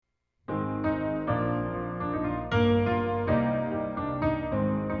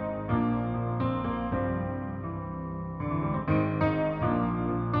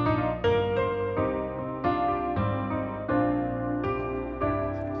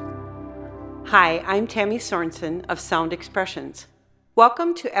Hi, I'm Tammy Sorensen of Sound Expressions.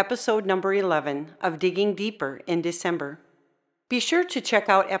 Welcome to episode number 11 of Digging Deeper in December. Be sure to check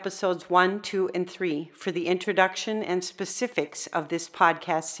out episodes 1, 2, and 3 for the introduction and specifics of this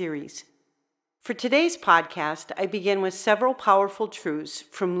podcast series. For today's podcast, I begin with several powerful truths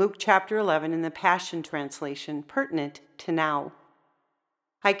from Luke chapter 11 in the Passion Translation pertinent to now.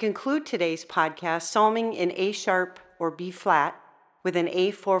 I conclude today's podcast psalming in A sharp or B flat with an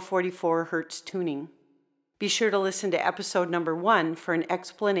A444 Hertz tuning. Be sure to listen to episode number 1 for an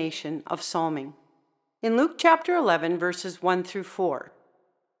explanation of psalming. In Luke chapter 11, verses 1 through 4,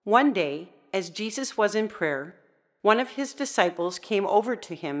 one day, as Jesus was in prayer, one of his disciples came over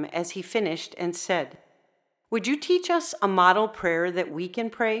to him as he finished and said, "Would you teach us a model prayer that we can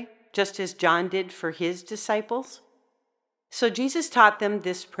pray, just as John did for his disciples?" So Jesus taught them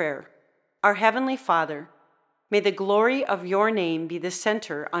this prayer: "Our Heavenly Father, may the glory of your name be the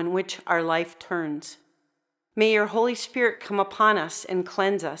center on which our life turns. May your Holy Spirit come upon us and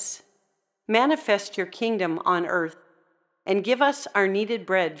cleanse us. Manifest your kingdom on earth and give us our needed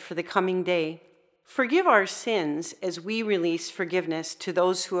bread for the coming day. Forgive our sins as we release forgiveness to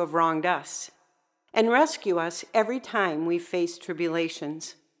those who have wronged us, and rescue us every time we face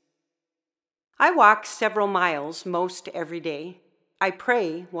tribulations." I walk several miles most every day. I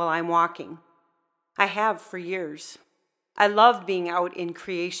pray while I'm walking. I have for years. I love being out in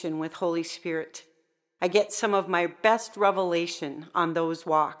creation with Holy Spirit. I get some of my best revelation on those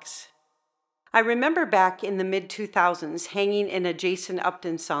walks. I remember back in the mid-2000s hanging in a Jason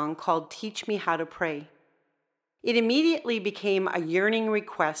Upton song called "Teach Me How to Pray." It immediately became a yearning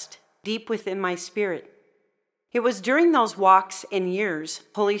request deep within my spirit. It was during those walks and years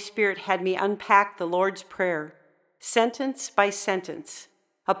Holy Spirit had me unpack the Lord's Prayer, sentence by sentence,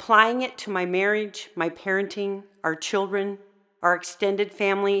 applying it to my marriage, my parenting, our children, our extended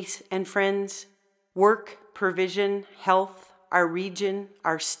families and friends, work, provision, health, our region,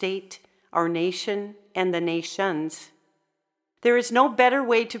 our state, our nation, and the nations. There is no better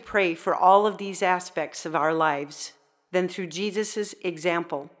way to pray for all of these aspects of our lives than through Jesus'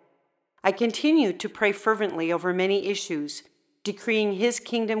 example. I continue to pray fervently over many issues, decreeing His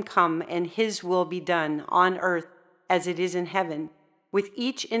kingdom come and His will be done on earth as it is in heaven, with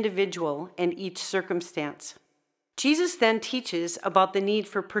each individual and each circumstance. Jesus then teaches about the need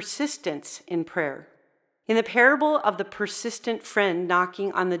for persistence in prayer. In the parable of the persistent friend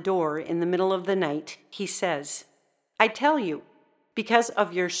knocking on the door in the middle of the night, he says, "I tell you, because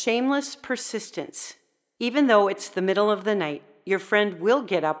of your shameless persistence, even though it's the middle of the night, your friend will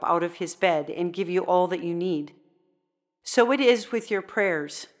get up out of his bed and give you all that you need. So it is with your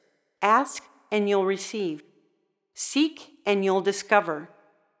prayers. Ask and you'll receive. Seek and you'll discover.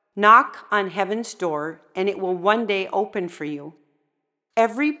 Knock on heaven's door and it will one day open for you.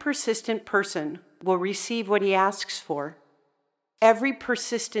 Every persistent person will receive what he asks for. Every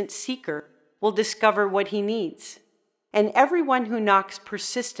persistent seeker will discover what he needs. And everyone who knocks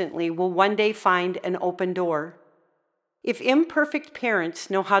persistently will one day find an open door. If imperfect parents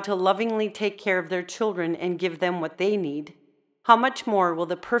know how to lovingly take care of their children and give them what they need, how much more will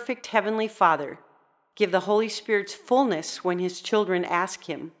the perfect Heavenly Father give the Holy Spirit's fullness when His children ask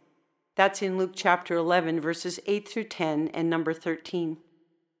Him?" That's in Luke chapter 11, verses 8 through 10 and number 13.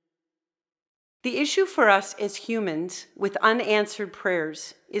 The issue for us as humans with unanswered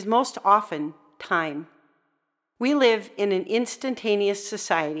prayers is most often time. We live in an instantaneous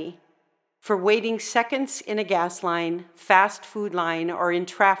society. For waiting seconds in a gas line, fast food line, or in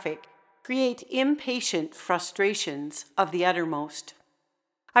traffic create impatient frustrations of the uttermost.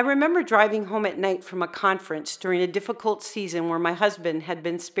 I remember driving home at night from a conference during a difficult season where my husband had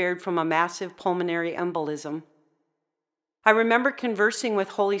been spared from a massive pulmonary embolism. I remember conversing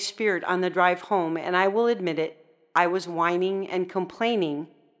with Holy Spirit on the drive home, and I will admit it, I was whining and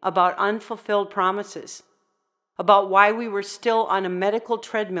complaining about unfulfilled promises, about why we were still on a medical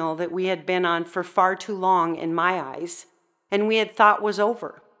treadmill that we had been on for far too long in my eyes, and we had thought was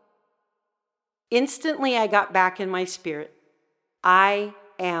over. Instantly I got back in my spirit. I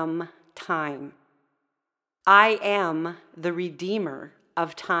am time. I am the Redeemer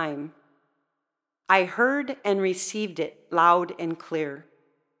of time. I heard and received it loud and clear.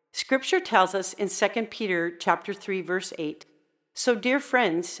 Scripture tells us in 2 Peter chapter 3, verse 8, "So dear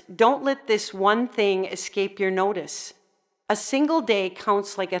friends, don't let this one thing escape your notice. A single day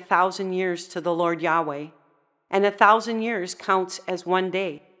counts like 1,000 years to the Lord Yahweh, and 1,000 years counts as one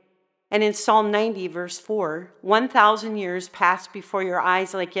day." And in Psalm 90, verse 4, 1,000 years passed before your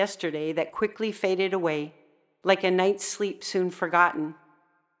eyes like yesterday that quickly faded away, like a night's sleep soon forgotten.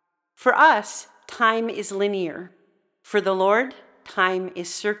 For us, time is linear. For the Lord, time is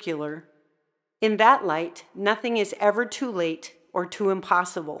circular. In that light, nothing is ever too late or too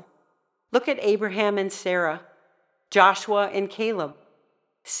impossible. Look at Abraham and Sarah, Joshua and Caleb,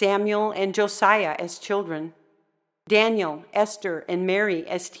 Samuel and Josiah as children, Daniel, Esther, and Mary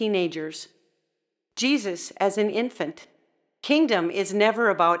as teenagers, Jesus as an infant. Kingdom is never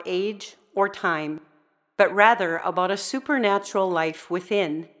about age or time, but rather about a supernatural life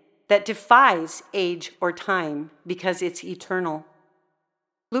within that defies age or time because it's eternal.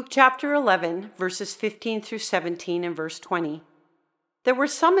 Luke chapter 11, verses 15 through 17 and verse 20. There were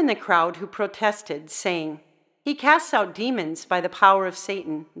some in the crowd who protested, saying, "He casts out demons by the power of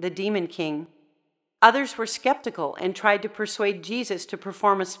Satan, the demon king." Others were skeptical and tried to persuade Jesus to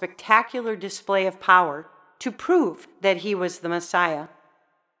perform a spectacular display of power to prove that he was the Messiah.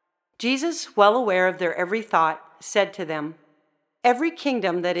 Jesus, well aware of their every thought, said to them, "Every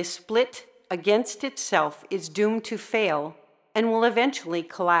kingdom that is split against itself is doomed to fail and will eventually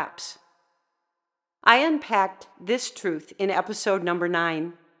collapse." I unpacked this truth in episode number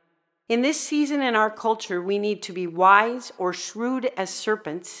 9. In this season in our culture, we need to be wise or shrewd as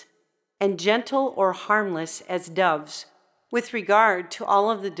serpents and gentle or harmless as doves with regard to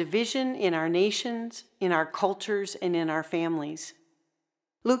all of the division in our nations, in our cultures, and in our families.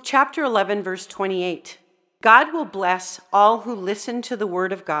 Luke chapter 11, verse 28. God will bless all who listen to the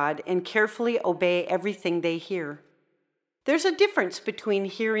word of God and carefully obey everything they hear. There's a difference between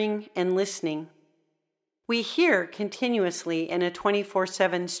hearing and listening. We hear continuously in a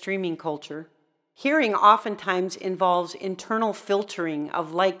 24/7 streaming culture. Hearing oftentimes involves internal filtering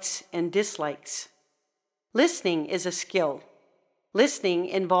of likes and dislikes. Listening is a skill. Listening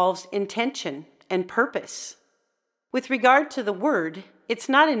involves intention and purpose. With regard to the word, it's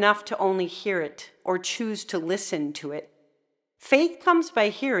not enough to only hear it or choose to listen to it. Faith comes by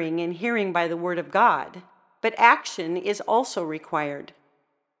hearing and hearing by the word of God, but action is also required.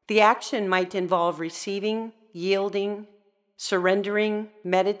 The action might involve receiving, yielding, surrendering,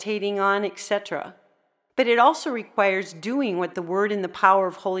 meditating on, etc. But it also requires doing what the Word in the power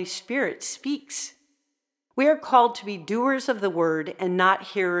of Holy Spirit speaks. We are called to be doers of the Word and not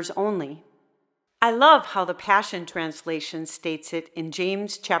hearers only. I love how the Passion Translation states it in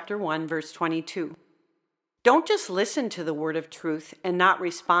James chapter 1, verse 22. Don't just listen to the word of truth and not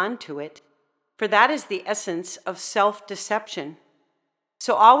respond to it, for that is the essence of self-deception.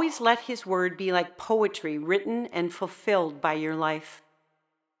 So always let his word be like poetry written and fulfilled by your life.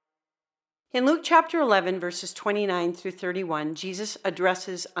 In Luke chapter 11, verses 29 through 31, Jesus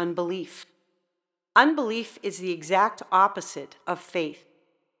addresses unbelief. Unbelief is the exact opposite of faith.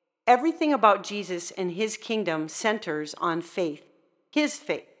 Everything about Jesus and his kingdom centers on faith, his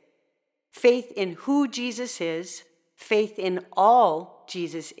faith. Faith in who Jesus is, faith in all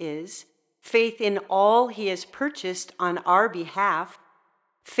Jesus is, faith in all he has purchased on our behalf,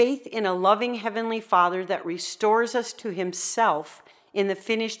 faith in a loving Heavenly Father that restores us to himself in the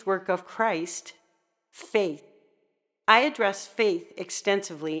finished work of Christ, faith. I address faith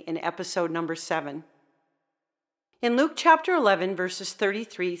extensively in episode number 7. In Luke chapter 11, verses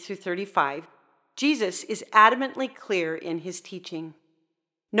 33 through 35, Jesus is adamantly clear in his teaching.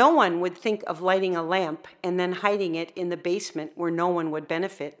 No one would think of lighting a lamp and then hiding it in the basement where no one would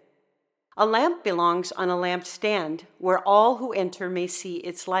benefit. A lamp belongs on a lampstand where all who enter may see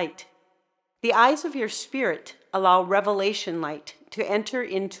its light. The eyes of your spirit allow revelation light to enter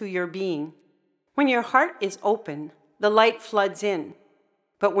into your being. When your heart is open, the light floods in.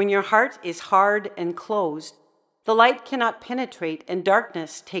 But when your heart is hard and closed, the light cannot penetrate and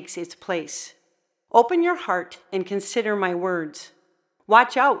darkness takes its place. Open your heart and consider my words.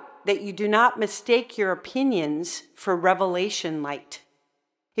 Watch out that you do not mistake your opinions for revelation light.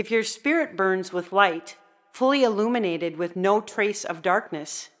 If your spirit burns with light, fully illuminated with no trace of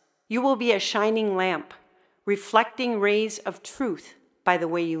darkness, you will be a shining lamp, reflecting rays of truth by the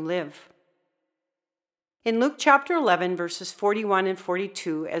way you live. In Luke chapter 11, verses 41 and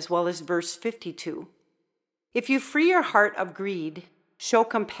 42, as well as verse 52, if you free your heart of greed, show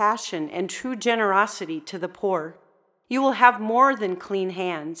compassion and true generosity to the poor, you will have more than clean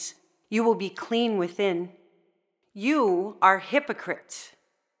hands. You will be clean within. You are hypocrites,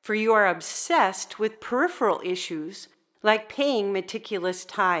 for you are obsessed with peripheral issues like paying meticulous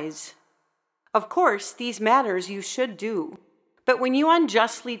tithes. Of course, these matters you should do, but when you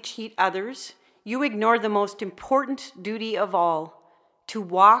unjustly cheat others, you ignore the most important duty of all, to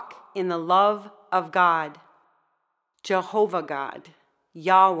walk in the love of God, Jehovah God,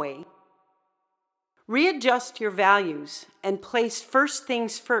 Yahweh. Readjust your values and place first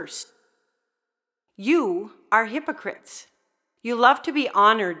things first. You are hypocrites. You love to be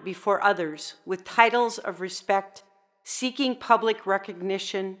honored before others with titles of respect, seeking public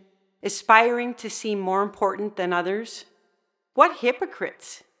recognition, aspiring to seem more important than others? What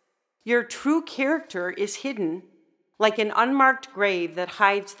hypocrites! Your true character is hidden, like an unmarked grave that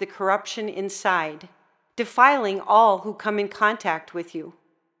hides the corruption inside, defiling all who come in contact with you.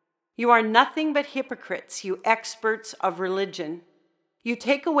 You are nothing but hypocrites, you experts of religion. You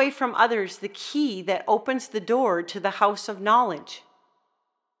take away from others the key that opens the door to the house of knowledge.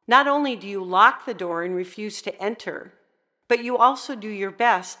 Not only do you lock the door and refuse to enter, but you also do your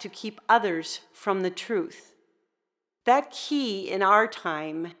best to keep others from the truth. That key in our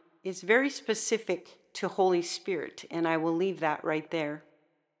time is very specific to Holy Spirit, and I will leave that right there.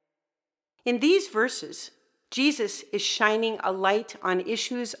 In these verses, Jesus is shining a light on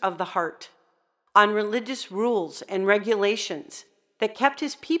issues of the heart, on religious rules and regulations that kept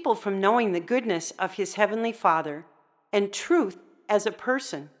his people from knowing the goodness of his heavenly Father and truth as a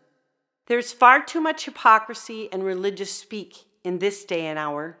person. There's far too much hypocrisy and religious speak in this day and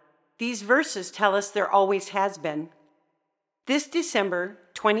hour. These verses tell us there always has been. This December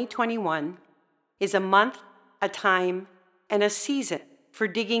 2021 is a month, a time, and a season for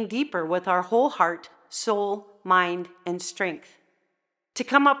digging deeper with our whole heart, soul, mind, and strength. To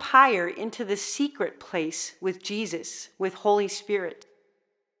come up higher into the secret place with Jesus, with Holy Spirit.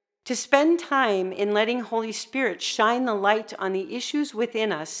 To spend time in letting Holy Spirit shine the light on the issues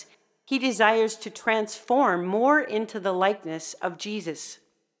within us he desires to transform more into the likeness of Jesus.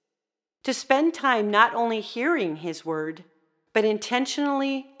 To spend time not only hearing his word, but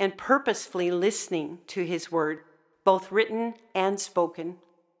intentionally and purposefully listening to his word, both written and spoken.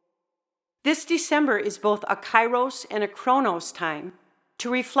 This December is both a Kairos and a Chronos time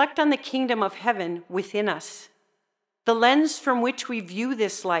to reflect on the kingdom of heaven within us, the lens from which we view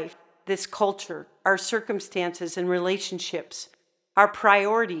this life, this culture, our circumstances and relationships, our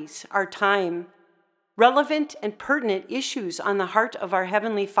priorities, our time, relevant and pertinent issues on the heart of our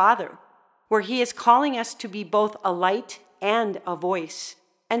Heavenly Father, where he is calling us to be both a light and a voice,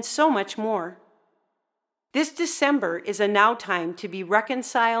 and so much more. This December is a now time to be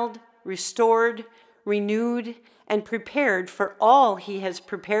reconciled, restored, renewed, and prepared for all he has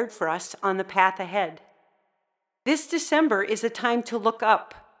prepared for us on the path ahead. This December is a time to look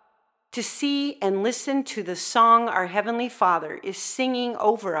up, to see and listen to the song our Heavenly Father is singing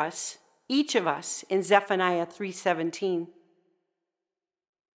over us, each of us, in Zephaniah 3:17.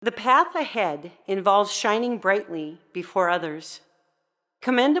 The path ahead involves shining brightly before others,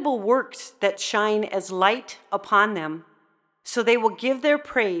 commendable works that shine as light upon them, so they will give their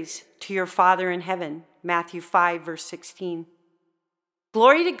praise to your Father in heaven, Matthew 5, verse 16.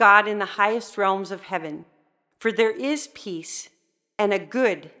 Glory to God in the highest realms of heaven, for there is peace and a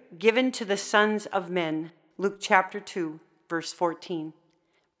good given to the sons of men, Luke chapter 2, verse 14.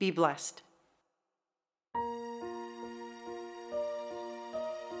 Be blessed.